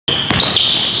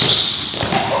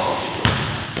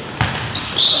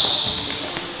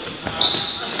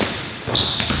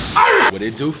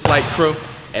it do, flight crew?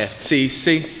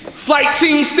 FTC. Flight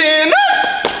team stand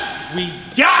up! We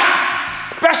got it!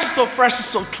 Special, so fresh, and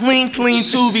so clean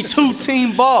 2v2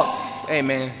 team ball. Hey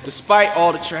man, despite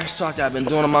all the trash talk that I've been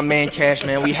doing on my man Cash,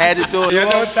 man, we had to do it. You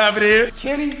know what time it is?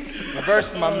 Kenny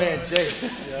versus my man Jay.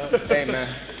 Hey man,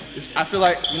 I feel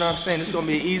like, you know what I'm saying, it's gonna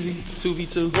be an easy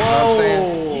 2v2. You know what I'm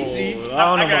saying? Easy. I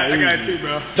don't know about easy. I got it too,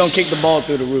 bro. Don't kick the ball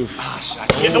through the roof.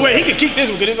 Yeah, wait, he can kick this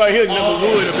one because this right here is number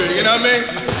wood up here. You know what I mean?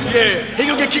 Yeah, he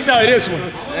gonna get kicked out of this one.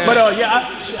 Yeah. But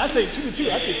yeah, I say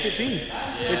 2v2. I take 15.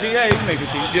 15, yeah, you can make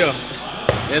 15. Yeah.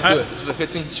 Let's do it. This is the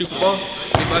 15. Shoot the ball.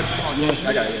 Anybody?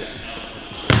 I got it.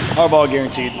 Hardball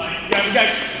guaranteed. Yeah, we got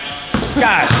it.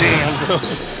 God damn, bro.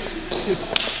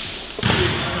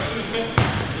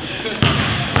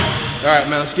 All right,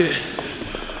 man, let's get it.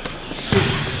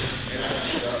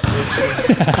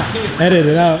 Edit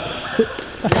it out.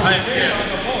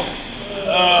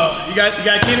 You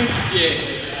got Kenny?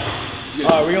 Yeah. All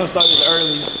right, we're gonna start this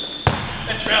early.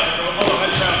 That travel, bro. Hold on,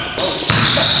 that travel.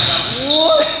 Oh,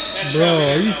 What? Bro,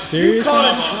 are you serious? You call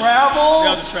it travel?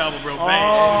 that was the travel, bro. Bang.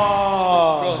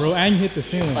 Oh. Bro, and you hit the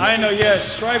ceiling. I didn't know you had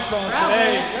stripes on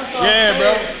today. Yeah,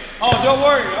 bro. Oh, don't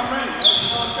worry, I'm ready.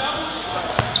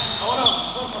 Hold on.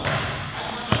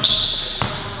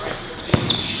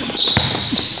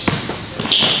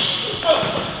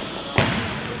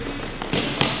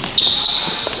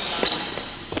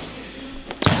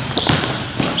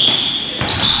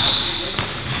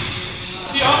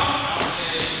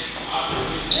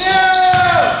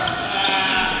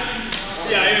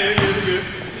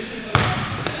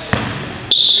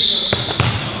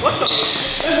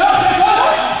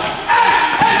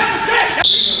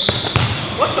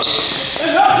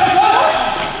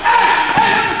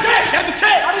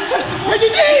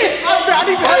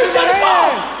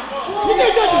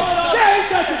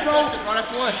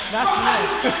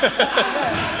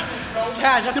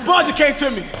 The ball just came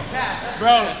to me.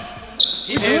 Bro.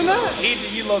 He did that?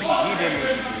 You low-key, he didn't.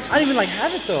 I didn't even like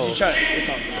have it though. It's on.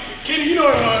 Kenny, you know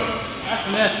what it was. That's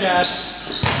finesse, guys.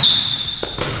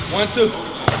 1, 2.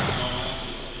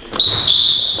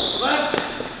 Left.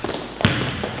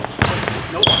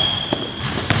 Nope.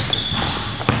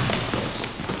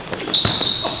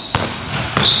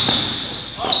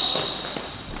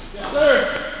 Yes, sir.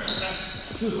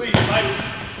 Sweet, light.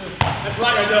 That's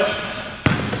light right there.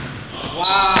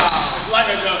 Wow. That's light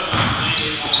right there.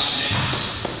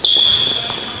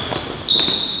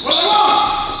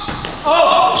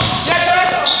 Oh! Yeah,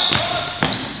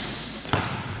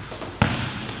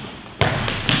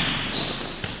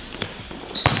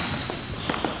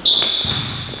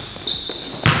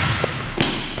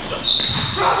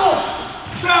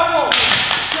 Travel!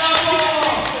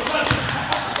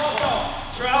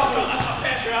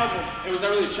 Travel! Hey, was that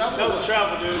really a travel? That was a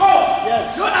travel, dude. Oh!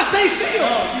 Yes. Good, I stay still.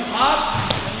 You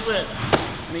hopped and you went.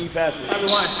 And then you passed it.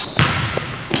 Rewind.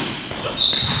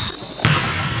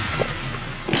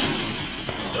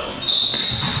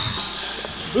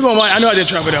 We're going to I know I didn't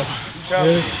travel though.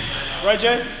 Really? Right,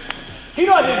 Jay? He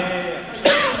know I didn't.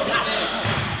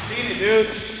 Seen it, dude.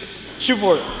 Shoot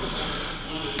for it.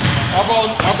 Our ball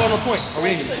on point. Are we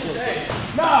in it?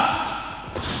 Nah.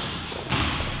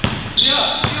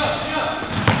 Yeah.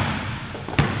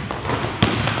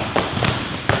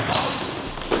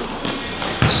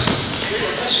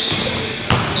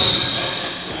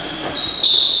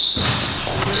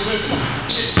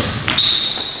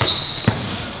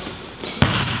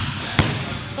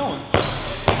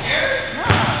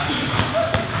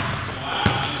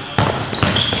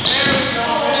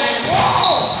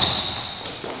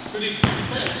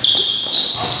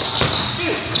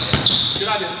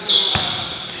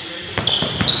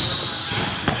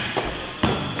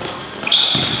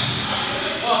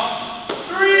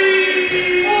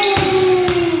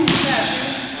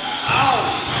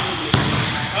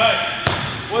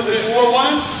 Was it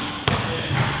 4-1?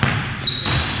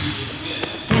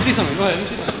 Let me see something. Go ahead. Let me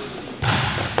see something.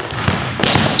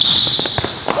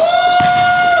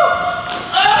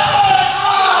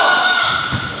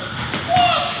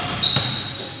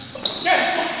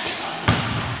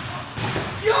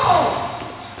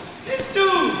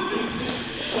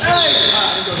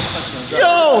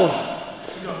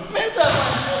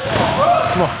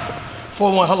 Come on.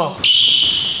 4-1, hold on.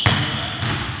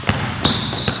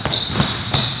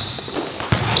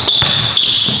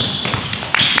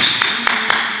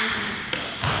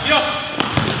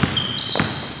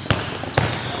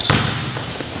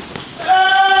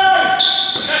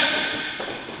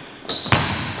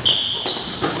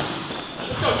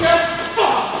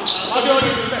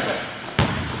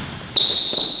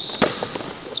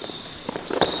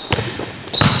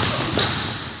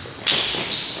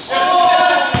 Oh!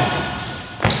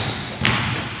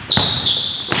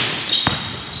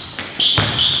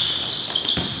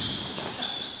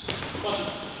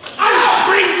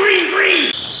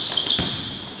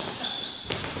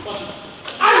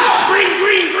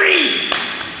 Green. Green.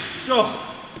 Let's go.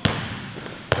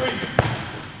 3,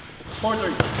 4,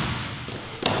 3.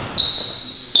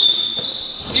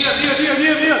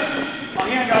 Deal. Oh,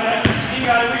 he ain't got that. He ain't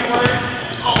got it. We can worry.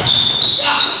 Oh,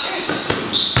 yeah.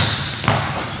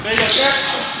 There you go, Jeff.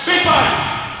 Big body.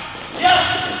 Yes.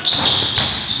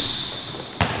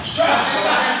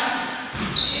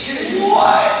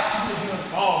 What?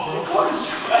 Oh, bro. You caught a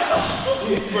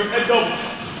 12. That's double.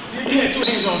 You can't 2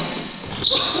 hands on me.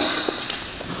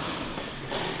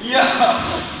 Yeah.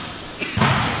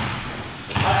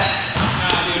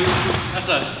 Nah, dude. That's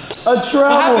us. A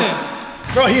travel. What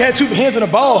happened? Bro, he had 2 hands on the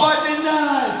ball. Oh, I did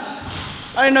not.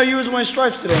 I didn't know you was winning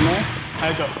stripes today, man.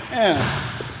 How'd it go? Yeah.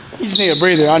 You just need a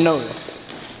breather, I know that.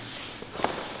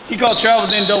 He called travel,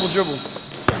 then double dribble.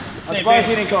 I'm surprised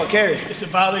he didn't call carries. It's a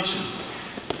violation.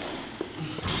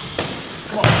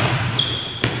 Come on.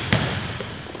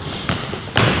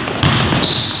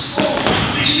 Oh,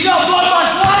 you got blocked by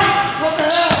Flight? What the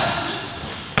hell?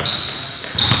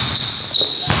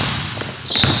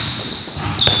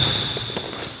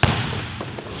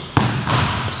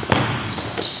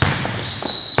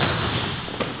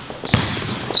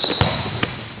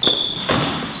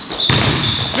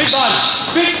 Big body.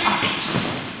 Big.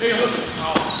 There you go. Listen.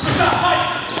 Good shot, Mike.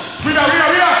 Read out.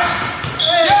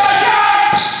 Hey.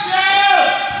 Yeah.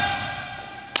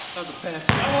 That was a pass.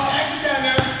 I want to act me down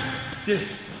there. Shit.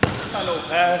 Not no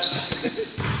pass.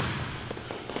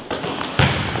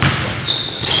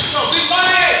 Go, big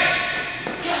body.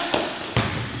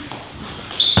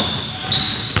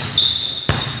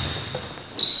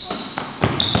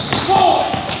 Whoa.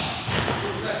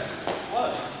 What was that?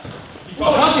 What?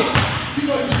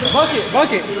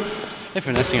 Bucket. They're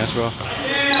finessing us, bro.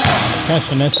 Catch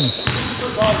finessing.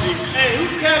 Hey, who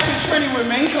Captain training with,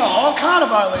 man? He called all kind of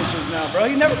violations now, bro.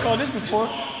 He never called this before.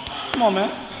 Come on,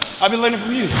 man. I've been learning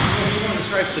from you. You're on the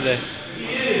stripes today. He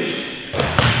is.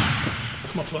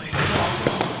 Come on, Floyd. Come on,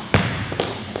 Floyd.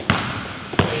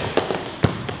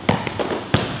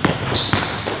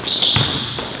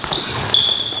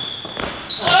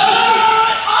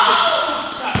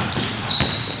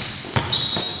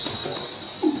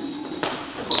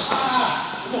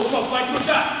 Good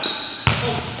shot.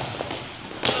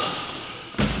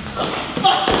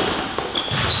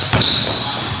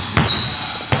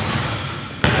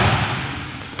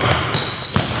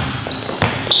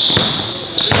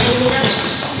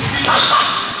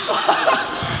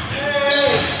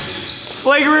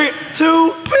 Flagrant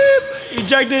 2, beep,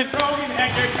 ejected. Bro, getting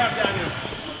hacked every time down here.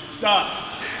 Stop.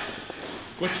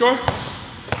 What score?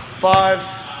 5.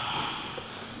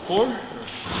 4?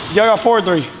 Y'all got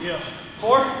 4-3. Yeah.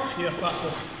 4? Yeah,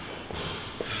 5-4.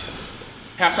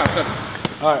 Halftime 7.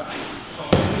 All right.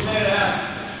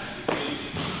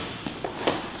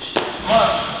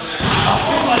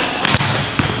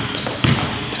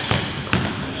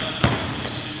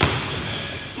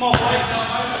 Come on, Flight.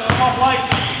 Come on, Flight.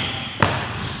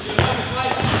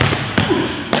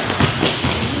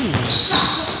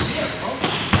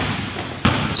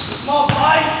 Come on,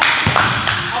 Flight.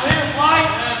 I'm here, Flight.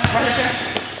 Right there.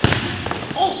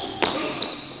 Oh.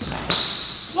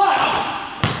 Flight.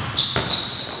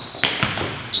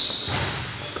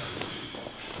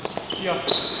 Yeah.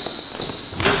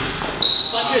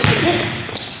 Flight, hit.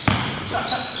 Shot.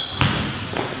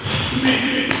 Give me.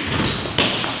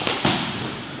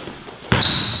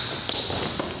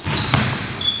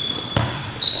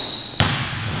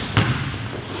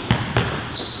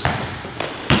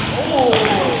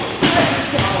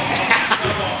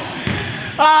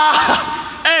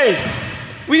 Hey,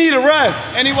 we need a ref.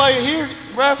 Anybody here?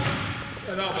 Ref?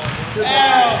 Ow,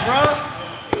 bro.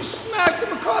 You smacked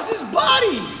him across his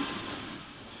body.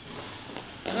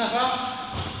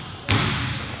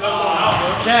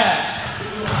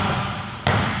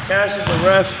 Cash is a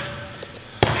ref.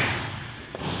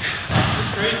 That's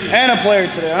crazy. And a player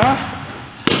today, huh?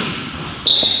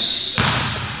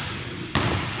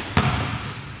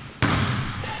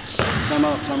 Time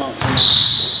out.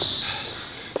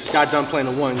 Just got done playing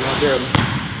a 1, y'all dare me.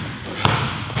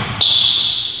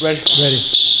 Ready?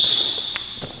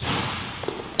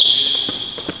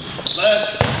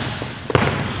 Left.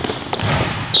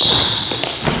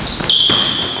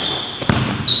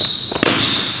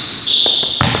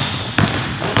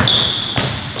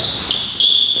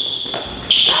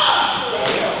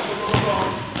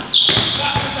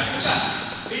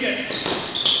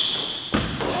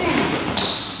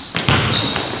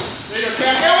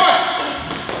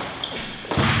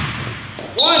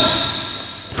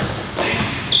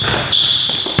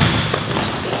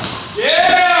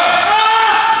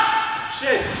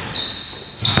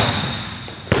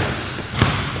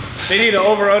 They need an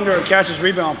over-under or catches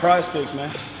rebound on Prize Picks,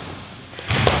 man. 5.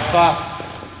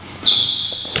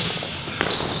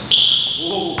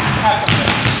 Whoa. Hats on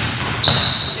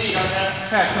that. There you go, man.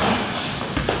 Hats on.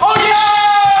 Oh, yeah!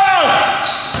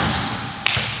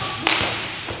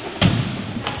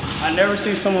 I never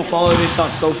seen someone follow this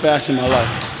shot so fast in my life.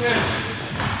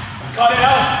 I caught it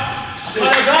out. I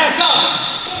caught the glass out.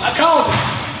 I called it.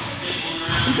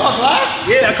 You called glass?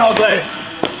 Yeah, I called glass.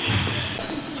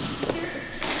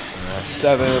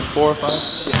 7, 4, 5. Yeah.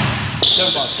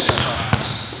 7, 5.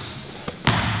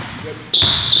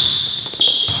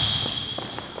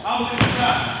 I'm looking at the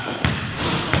shot.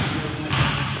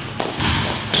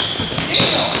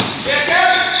 Yeah,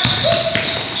 Kevin!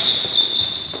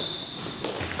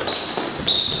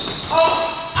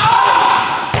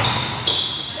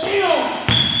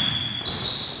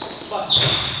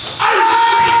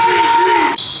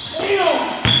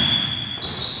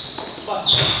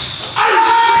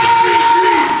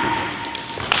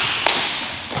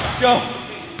 Go.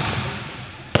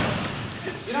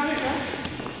 Get on here, guys.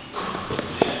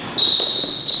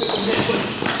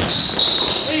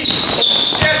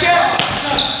 Yeah, yes.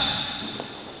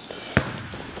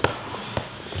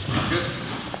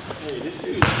 Hey, this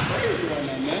dude is crazy right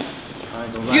now, man.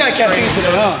 You got caffeine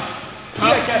today, huh? You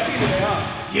got caffeine today, huh?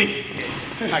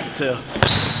 Yeah. I can tell.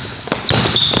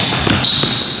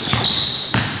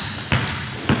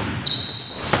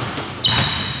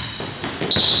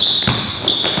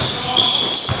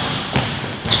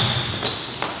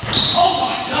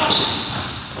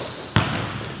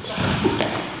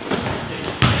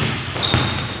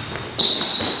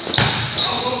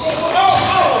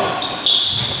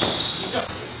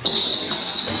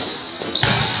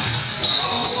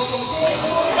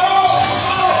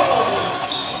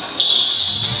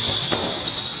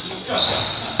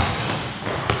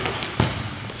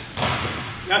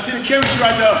 I see the chemistry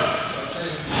right there.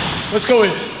 Let's go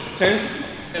with it. 10.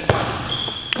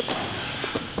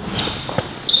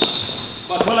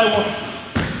 What I want.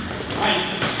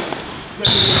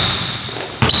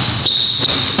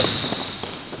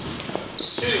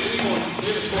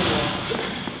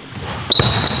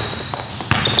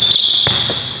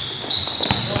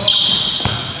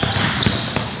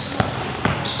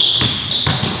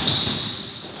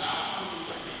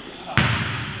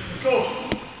 Let's go.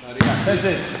 That's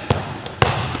it.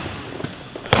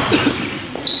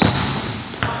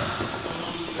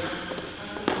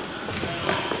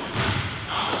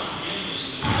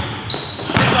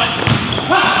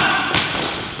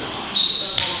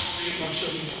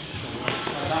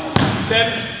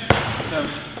 Seven.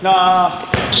 Nah.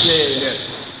 Yeah.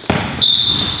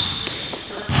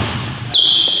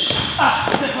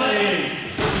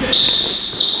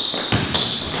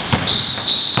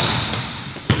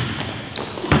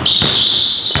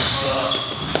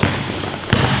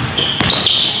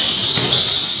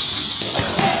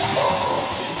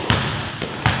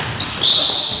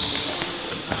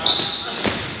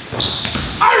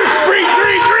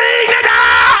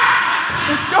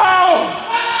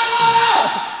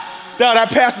 No,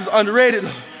 that pass is underrated.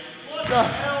 What the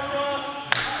hell,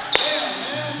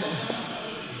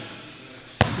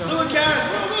 bro? Look at Cash,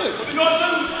 bro. Look. What we going to?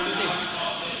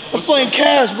 Let's play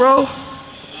cash, bro.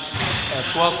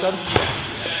 12, 7?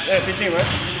 Yeah, 15, right?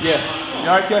 Yeah. You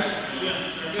all right, Cash?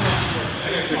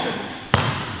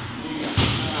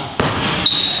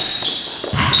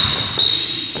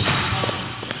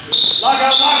 Lock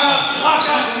up. You're not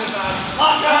going inside.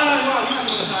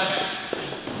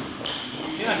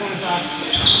 You're not going inside.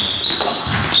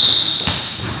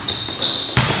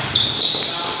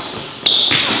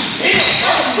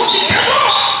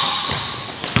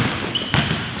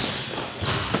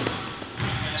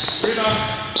 Rebound.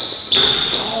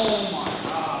 Oh my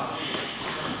God.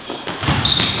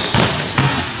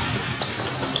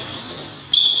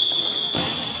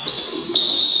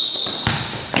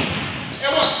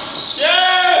 And one.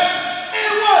 Yeah!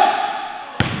 And one!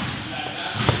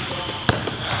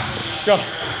 Let's go.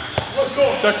 Let's go.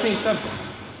 13, 7.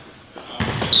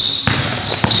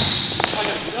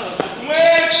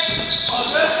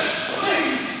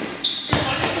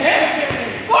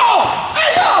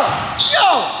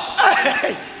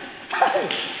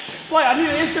 Flight, I need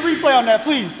an instant replay on that,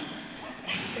 please.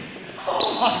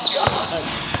 Oh my God.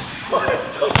 What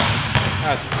the?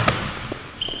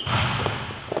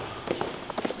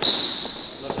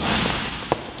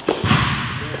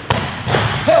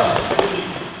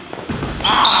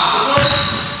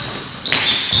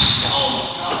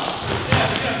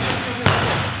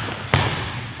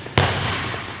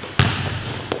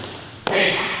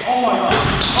 Oh my God.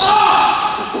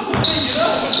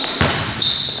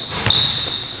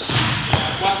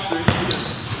 Watch the 3.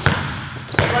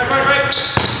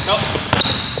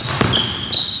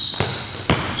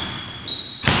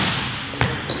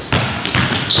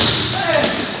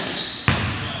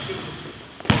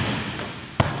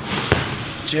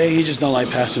 Jay, he just don't like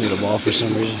passing me the ball for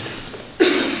some reason.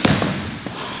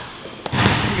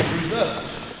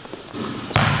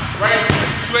 Right,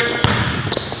 switch.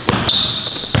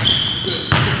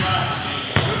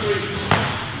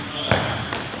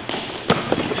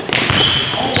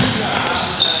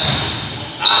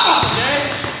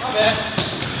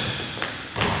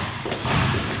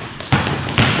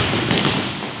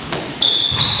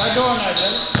 Back door on that,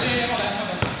 Jay.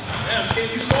 Damn,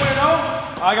 kid, you scoring though?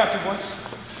 I got 2 points.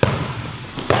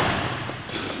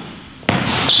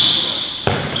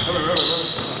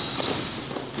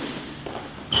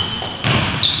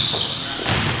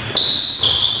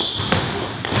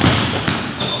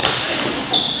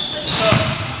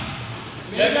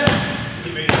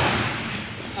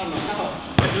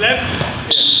 It's 11?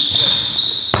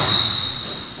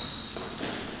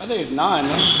 I think it's 9,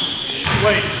 man.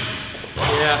 Wait.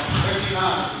 Yeah. 39.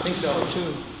 I think so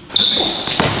too.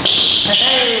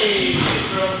 Hey!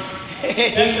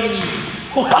 Hey! That's so cheap.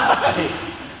 Why?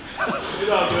 It's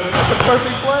all good. That's the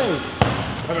perfect play.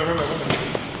 Remember.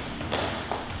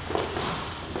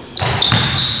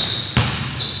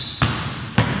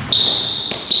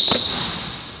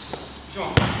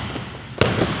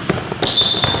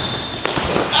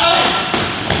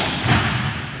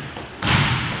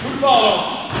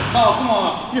 Oh, come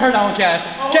on. You heard that one, Cash.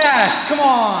 Oh. Cash, come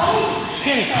on.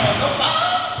 Kenny.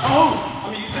 Oh!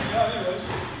 I mean, you took it out anyways.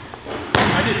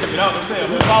 I did take it out. I'm saying,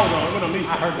 who foul was on? It went on me.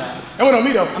 I heard that. It went on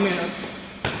me though. I mean,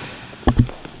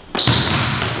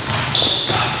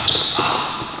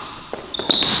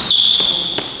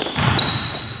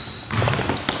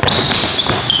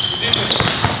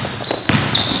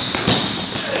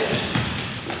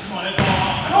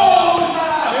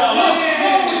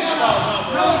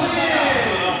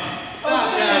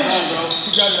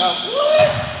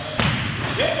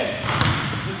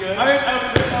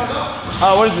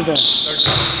 what is it then?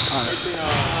 13.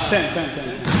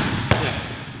 10.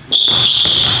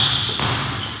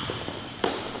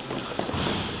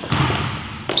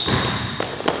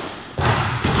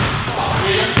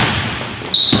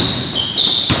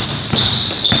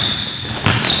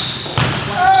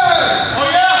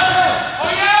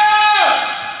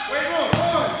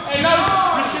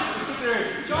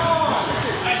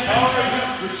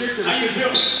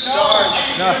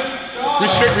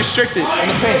 Restricted in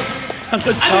the paint. That's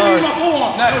a charge. I didn't use my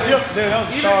forearm. That was hips. Dude, that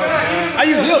was a charge, man. I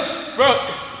use hips. Bro,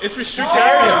 it's restricted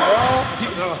area,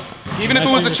 bro. Even if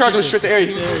it was a charge, restricted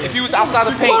area. If he was outside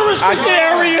the paint, Restricted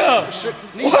area.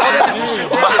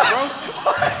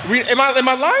 Am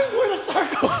I lying? We're in a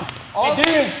circle. And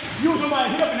then you was on my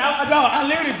hip, and I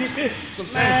literally did this.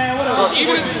 Man, whatever.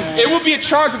 Even if, it would be a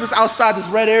charge if it's outside this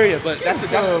red area, but that's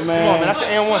it. Oh, man. Come on, man. That's an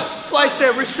and one. Like I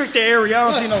said, restrict the area. I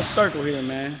don't see no circle here,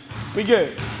 man. We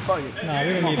good. Fuck it. Nah,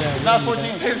 we don't need that. It's not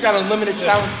 14. He's got a limited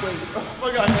challenge play.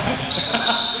 Fuck out, man.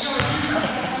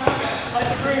 Like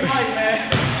the green light,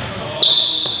 man.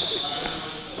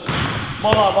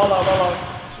 Ball out.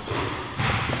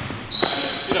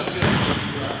 Get up.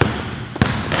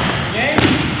 Game?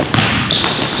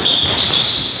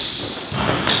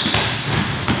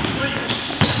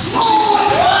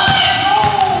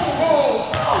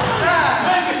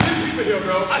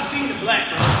 Bro, I seen the black,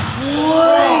 bro.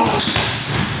 What?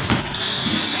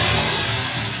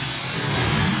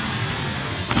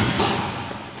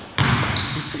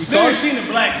 Literally seen the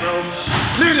black, bro.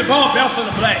 Literally the ball bounced on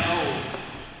the black.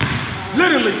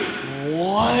 Literally.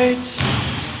 What?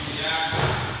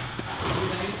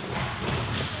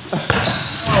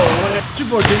 Oh,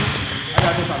 2-4, kid. I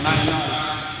got this on 99.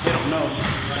 They don't know.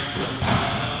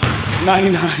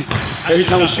 99. Every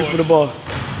time we shoot for the ball.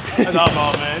 That's all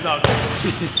ball, man. It's all good.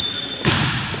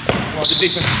 Well, the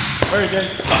defense. Very good.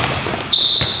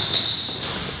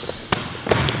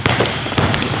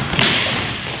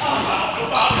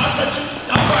 My touch it.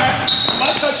 My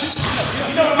touch it.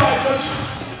 You know my touch it.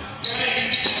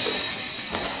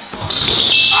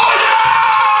 Oh,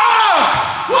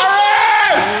 yeah! All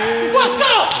right! What's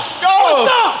up? Go!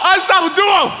 What's up? Ensemble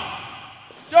duo!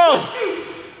 Go!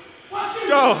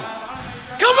 Go!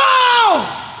 Come on!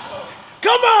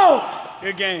 Come on!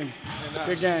 Good game.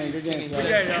 Good game, yo.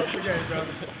 Good game, bro.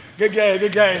 Good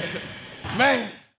game. Man.